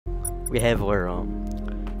We have our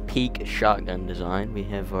peak shotgun design. We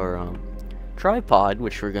have our tripod,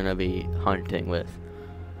 which we're gonna be hunting with.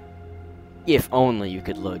 If only you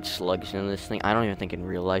could load slugs in this thing. I don't even think in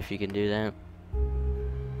real life you can do that.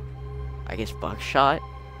 I guess buckshot.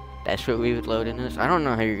 That's what we would load in this. I don't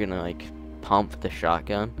know how you're gonna like pump the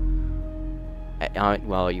shotgun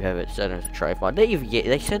while you have it set as a tripod.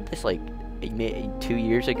 They said this like 2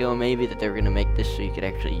 years ago maybe that they were gonna make this so you could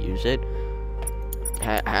actually use it.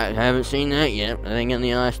 I haven't seen that yet. I think in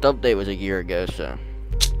the last update was a year ago, so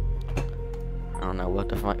I don't know what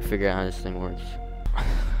to figure out how this thing works.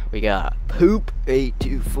 We got Poop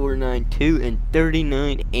 82492 and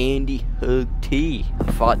 39 Andy Hug T.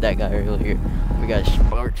 I fought that guy earlier. We got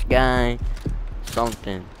Sparks guy,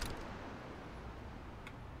 something.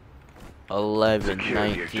 11,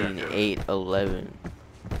 19, 8, 11.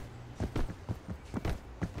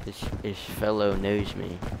 This fellow knows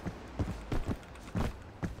me.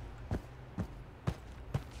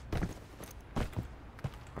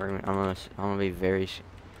 I'm gonna be very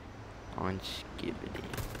on skibbity.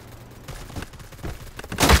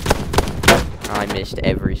 I missed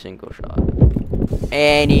every single shot.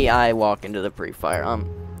 And I walk into the pre-fire. I'm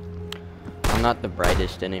not the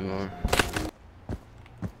brightest anymore.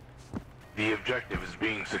 The objective is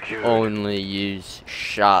being secured. Only use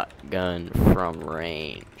shotgun from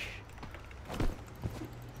range.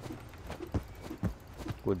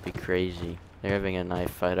 Would be crazy. They're having a knife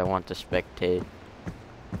fight. I want to spectate.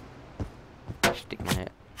 Stick my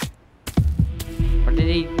head. Or did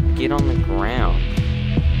he get on the ground?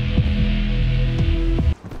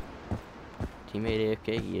 Teammate AFK?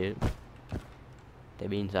 Yeah. That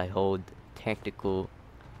means I hold tactical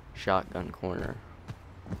shotgun corner.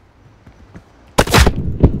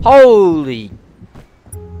 Holy!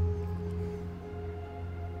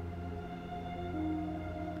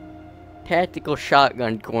 Tactical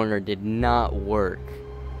shotgun corner did not work.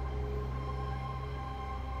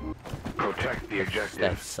 Protect the objective.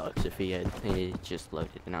 That sucks if he just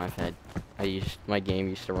loaded. Now my game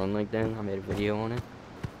used to run like that. I made a video on it.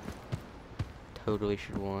 Totally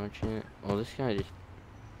should watch it. Well, this guy just.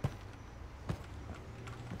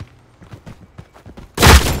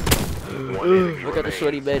 Look at the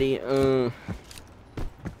sweaty Betty. I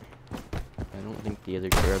don't think your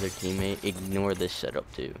other teammate. Ignore this setup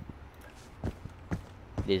too.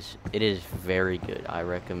 It is very good. I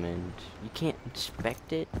recommend. You can't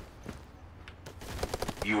inspect it.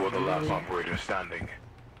 You are the last operator standing.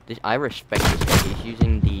 I respect this guy. He's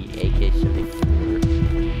using the AK-74.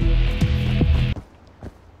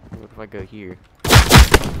 What if I go here?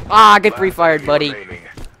 Ah, get pre-fired, buddy. Remaining.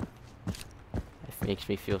 That makes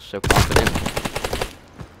me feel so confident.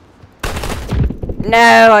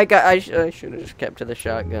 No, I should have just kept to the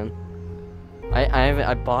shotgun.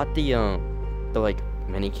 I bought the like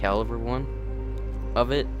mini caliber one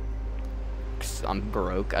of it. 'Cause I'm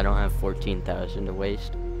broke. I don't have 14,000 to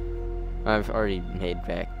waste. I've already made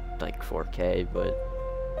back like 4K, but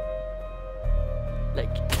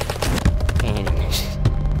like, and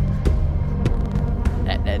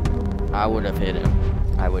that I would have hit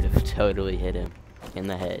him. I would have totally hit him in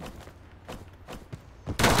the head.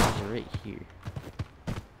 He's right here.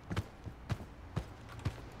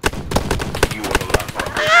 You are the last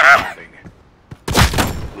operator standing.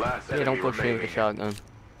 Yeah, don't push me with a shotgun.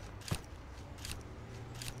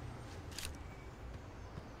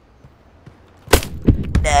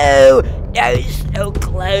 No! That was so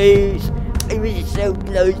close! I was so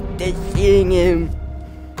close to seeing him!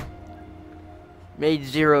 Made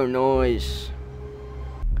zero noise.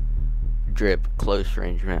 Drip, close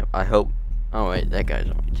range map. I hope. Oh, wait, that guy's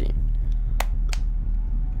on my team.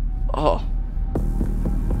 Oh.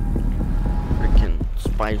 Freaking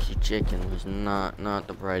spicy chicken was not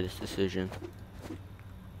the brightest decision.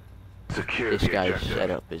 Secure This the guy's objective.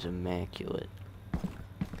 setup is immaculate.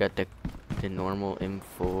 Got the normal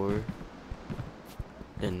M4.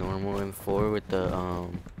 The normal M4 with the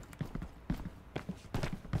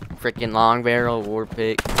freaking long barrel war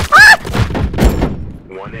pick.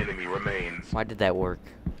 One enemy remains. Why did that work?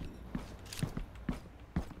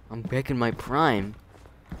 I'm back in my prime.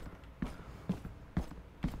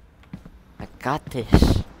 I got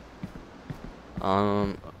this.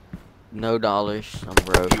 No dollars. I'm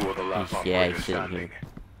broke. You are the last Yeah, operator he's sitting standing. here.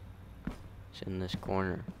 He's in this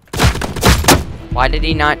corner. Why did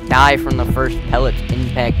he not die from the first pellets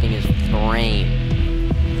impacting his brain?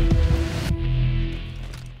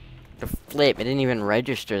 The flip, it didn't even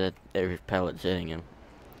register that there were pellets hitting him.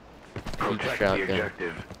 Protect the Shotgun.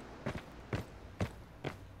 objective.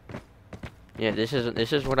 Yeah, this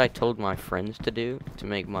is what I told my friends to do to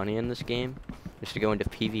make money in this game. Is to go into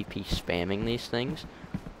PvP spamming these things.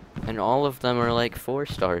 And all of them are like 4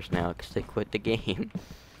 stars now because they quit the game.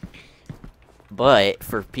 But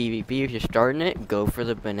for PvP, if you're starting it, go for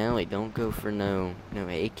the Benelli. Don't go for no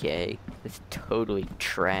AK. It's totally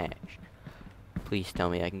trash. Please tell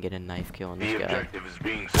me I can get a knife kill on this guy. The objective is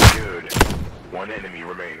being secured. 1 enemy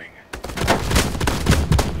remaining.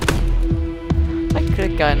 I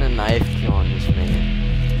could have gotten a knife kill on this man.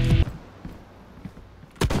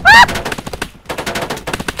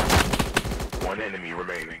 Enemy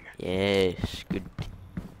remaining. Yes, good.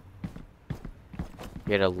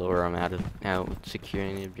 You gotta lure them out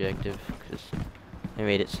securing the objective because they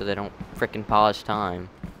made it so they don't frickin' pause time.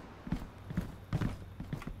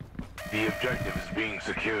 The objective is being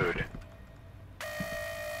secured.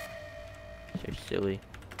 So silly.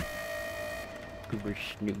 Goober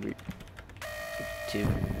snoober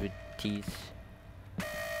activities.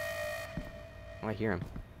 Oh, I hear him.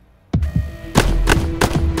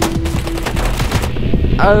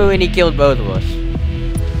 Oh, and he killed both of us.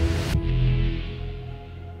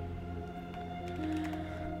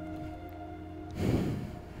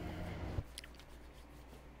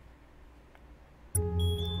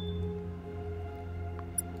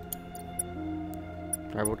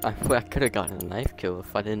 I could have gotten a knife kill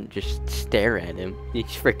if I didn't just stare at him. He's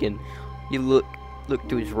freaking. He looked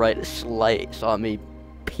to his right a slight, saw me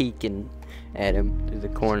peeking at him through the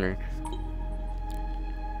corner.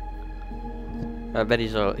 I bet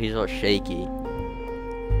he's all shaky.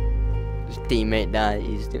 His teammate died.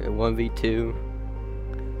 He's doing 1v2.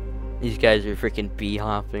 These guys are freaking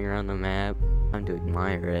bee-hopping around the map. I'm to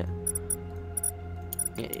admire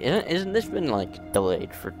it. Isn't this been like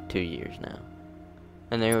delayed for 2 years now?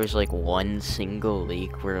 And there was like one single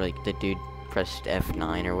leak where like the dude pressed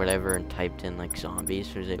F9 or whatever and typed in like zombies,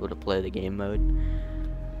 so he was able to play the game mode.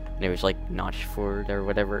 And it was like Notchford or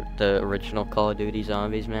whatever the original Call of Duty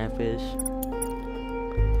Zombies map is.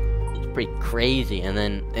 Pretty crazy, and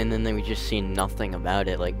then we just seen nothing about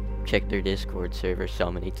it. Like, check their Discord server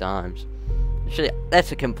so many times. Actually,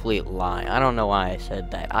 that's a complete lie. I don't know why I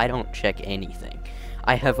said that. I don't check anything.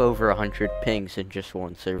 I have over 100 pings in just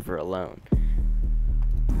one server alone.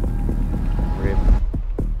 RIP.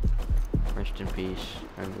 Rest in peace.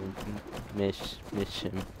 I will miss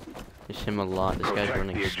him. Miss him a lot. This guy's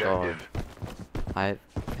running Scar. I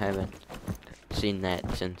haven't seen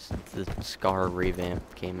that since the Scar revamp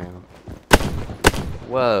came out.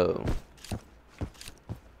 Whoa.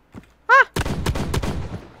 Ah!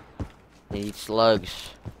 He eats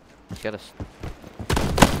slugs. He's got a.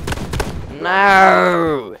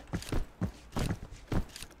 No!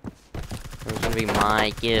 That was gonna be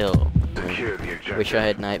my kill. Wish I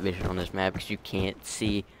had night vision on this map because you can't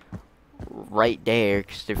see right there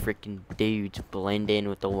because the freaking dudes blend in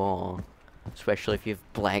with the wall. Especially if you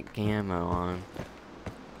have black camo on.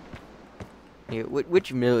 Yeah,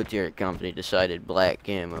 which military company decided black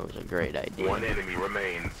camo was a great idea? 1 enemy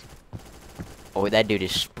remains. Oh, that dude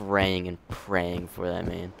is spraying and praying for that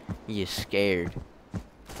man. He is scared.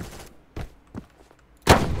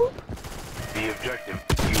 The objective,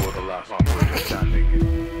 you are the last operator standing.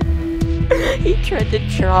 He tried to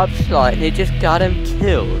drop shot and it just got him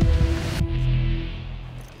killed.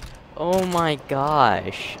 Oh my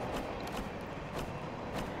gosh.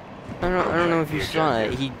 I don't know if you saw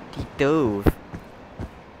it. He dove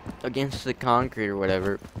against the concrete or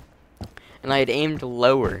whatever, and I had aimed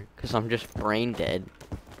lower because I'm just brain dead,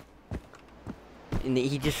 and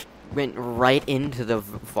he just went right into the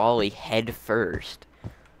volley head first.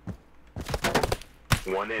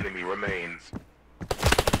 1 enemy remains. You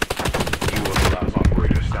are the last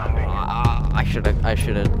operator standing. I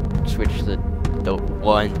should have switched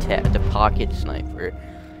the pocket sniper.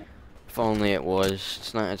 If only it was.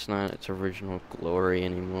 It's not its original glory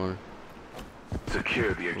anymore.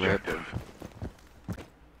 Secure the objective.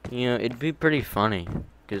 You know, it'd be pretty funny.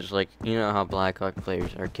 Because, like, you know how Blackhawk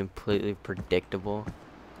players are completely predictable?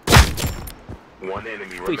 1 enemy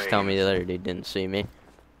remains. Please tell me the other dude didn't see me.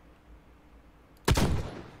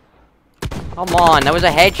 Come on, that was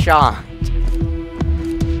a headshot!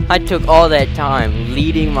 I took all that time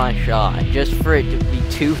leading my shot just for it to be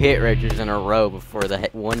 2 hit registers in a row before the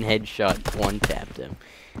one headshot one-tapped him.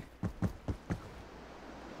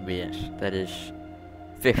 But yes, that is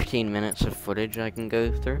 15 minutes of footage I can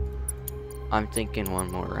go through. I'm thinking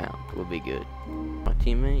one more round will be good. My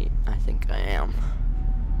teammate? I think I am.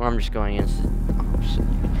 Well, I'm just going against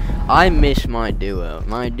I miss my duo.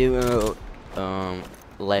 My duo,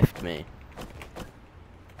 left me.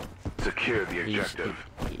 Secure the objective.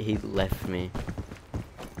 He left me.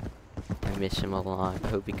 I miss him a lot. I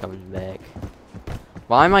hope he comes back.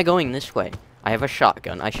 Why am I going this way? I have a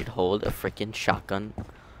shotgun. I should hold a freaking shotgun.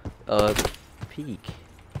 Peek.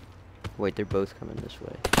 Wait, they're both coming this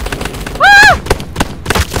way.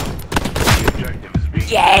 The objective is being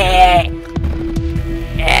Yeah!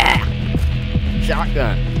 Yeah!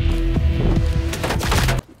 Shotgun!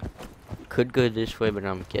 Could go this way, but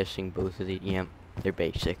I'm guessing both of these, yeah, they're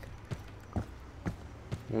basic.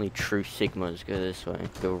 Only true Sigmas go this way.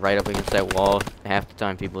 Go right up against that wall. Half the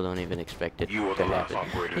time people don't even expect it You are to the last happen.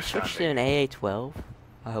 operator They switched to an AA-12.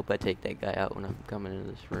 I hope I take that guy out when I'm coming into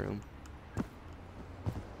this room.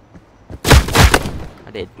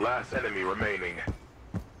 I did. Last enemy remaining.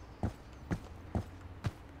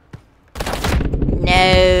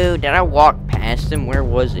 No! Did I walk past him? Where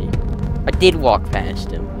was he? I did walk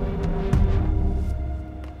past him.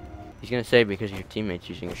 He's gonna say because your teammate's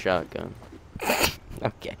using a shotgun.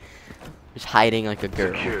 Okay. Just hiding like a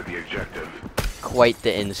girl. Secure the objective. Quite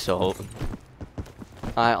the insult.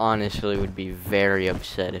 I honestly would be very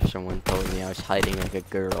upset if someone told me I was hiding like a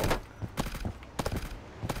girl.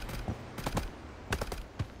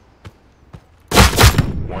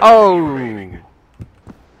 Oh!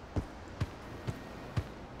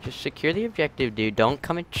 Just secure the objective, dude. Don't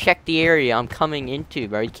come and check the area I'm coming into,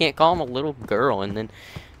 bro. You can't call him a little girl and then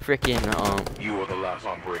frickin' You are the last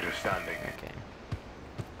operator standing. Okay.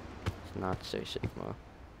 It's not so Sigma.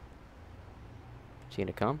 Is he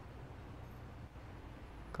gonna come?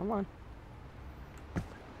 Come on.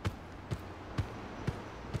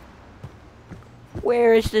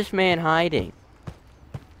 Where is this man hiding?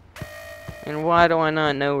 And why do I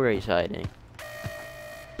not know where he's hiding?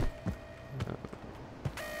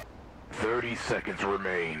 30 seconds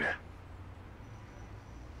remain.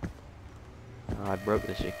 Oh, I broke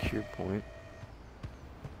the secure point.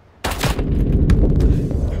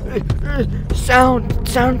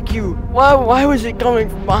 Sound cue. Why was it coming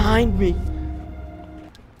from behind me?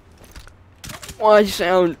 Why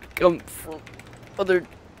sound come from other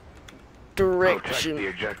direction?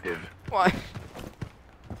 Protect the objective. Why?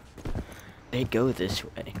 They go this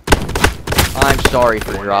way. I'm sorry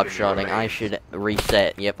for drop shotting. I should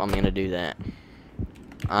reset. Yep, I'm gonna do that.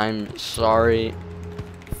 I'm sorry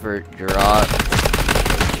for drop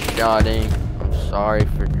shotting. I'm sorry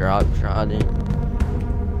for drop shotting.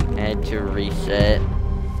 Had to reset.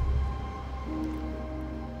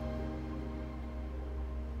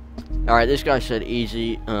 Alright, this guy said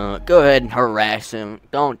easy. Go ahead and harass him.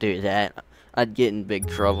 Don't do that. I'd get in big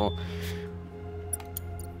trouble.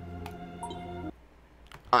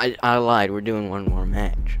 I lied. We're doing one more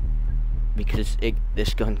match. Because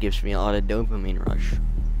this gun gives me a lot of dopamine rush.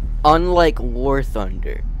 Unlike War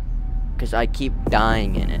Thunder. Because I keep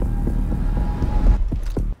dying in it.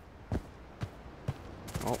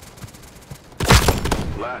 Oh.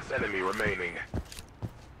 Last enemy remaining.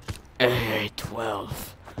 Hey,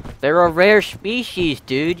 12. They're a rare species,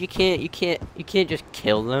 dude. You can't just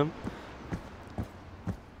kill them.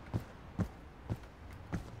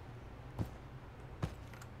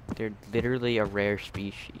 They're literally a rare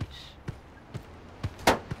species.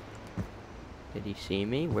 Did he see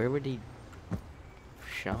me? Where would he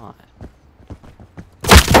shot?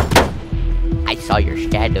 I saw your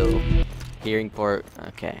shadow. Hearing port.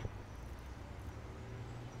 Okay.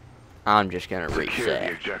 I'm just gonna Secure reset.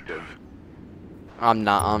 the objective. I'm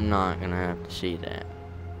not gonna have to see that.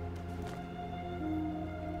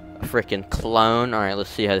 A freaking clone. Alright,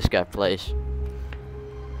 let's see how this guy plays.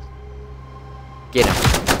 Get him.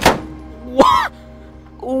 What?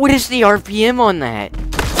 What is the RPM on that?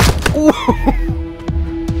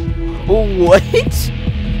 What?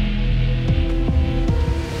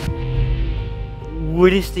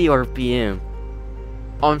 What is the RPM?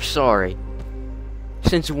 I'm sorry.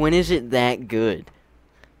 Since when is it that good?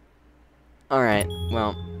 Alright,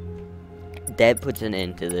 well, that puts an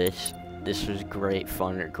end to this. This was great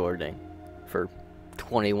fun recording for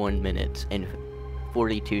 21 minutes and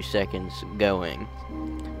 42 seconds going.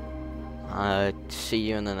 See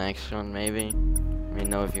you in the next one, maybe. Let me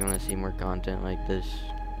know if you want to see more content like this.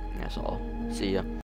 That's all. See ya.